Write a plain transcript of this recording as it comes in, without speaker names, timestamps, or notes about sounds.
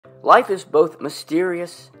Life is both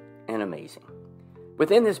mysterious and amazing.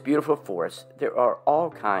 Within this beautiful forest, there are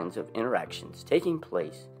all kinds of interactions taking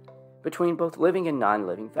place between both living and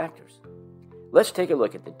non-living factors. Let's take a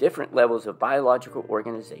look at the different levels of biological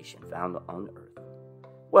organization found on Earth.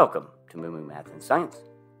 Welcome to MooMooMath and Science.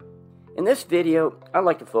 In this video, I'd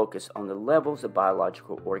like to focus on the levels of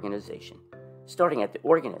biological organization, starting at the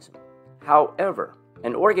organism. However,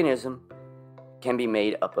 an organism can be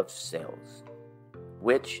made up of cells,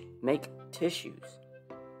 which make tissues,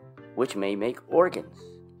 which may make organs,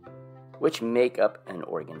 which make up an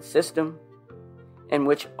organ system, and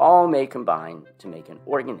which all may combine to make an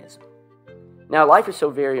organism. Now, life is so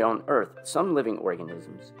varied on Earth, some living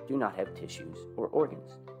organisms do not have tissues or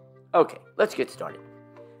organs. Okay, let's get started.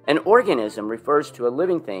 An organism refers to a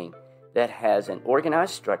living thing that has an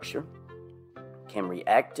organized structure, can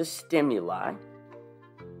react to stimuli,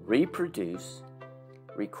 reproduce,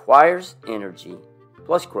 requires energy,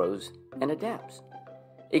 plus grows and adapts.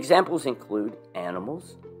 Examples include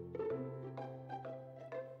animals,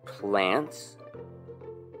 plants,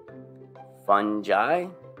 fungi,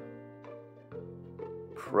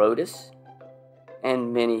 protists,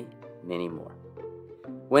 and many, many more.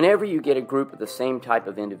 Whenever you get a group of the same type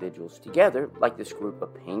of individuals together, like this group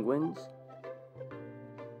of penguins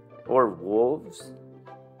or wolves,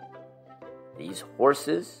 these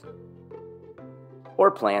horses, or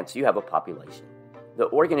plants, you have a population. The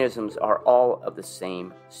organisms are all of the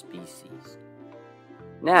same species.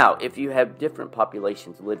 Now, if you have different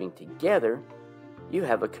populations living together, you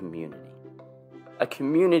have a community. A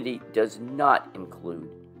community does not include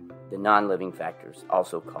the non-living factors,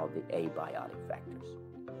 also called the abiotic factors.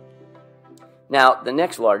 Now, the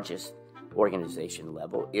next largest organization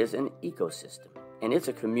level is an ecosystem, and it's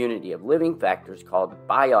a community of living factors called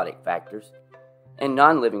biotic factors and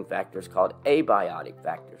non-living factors called abiotic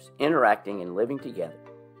factors interacting and living together.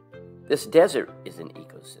 This desert is an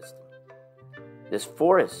ecosystem. This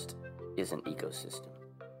forest is an ecosystem.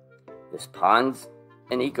 This pond's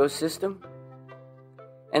an ecosystem.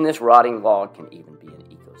 And this rotting log can even be an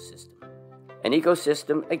ecosystem. An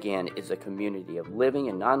ecosystem, again, is a community of living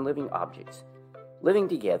and non-living objects living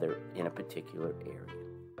together in a particular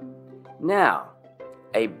area. Now,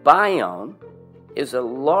 a biome is a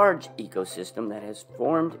large ecosystem that has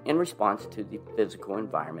formed in response to the physical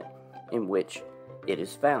environment in which it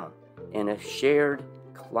is found in a shared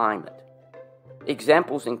climate.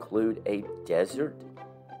 Examples include a desert,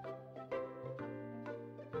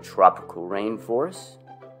 tropical rainforest,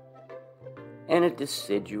 and a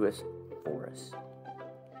deciduous forest.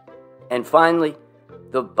 And finally,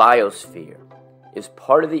 the biosphere is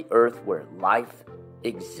part of the Earth where life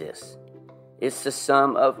exists. It's the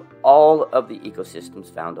sum of all of the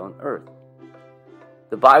ecosystems found on Earth.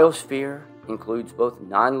 The biosphere includes both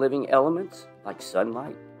non-living elements like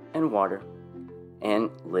sunlight and water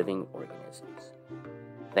and living organisms.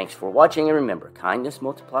 Thanks for watching, and remember, kindness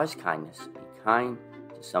multiplies kindness. Be kind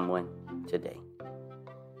to someone today.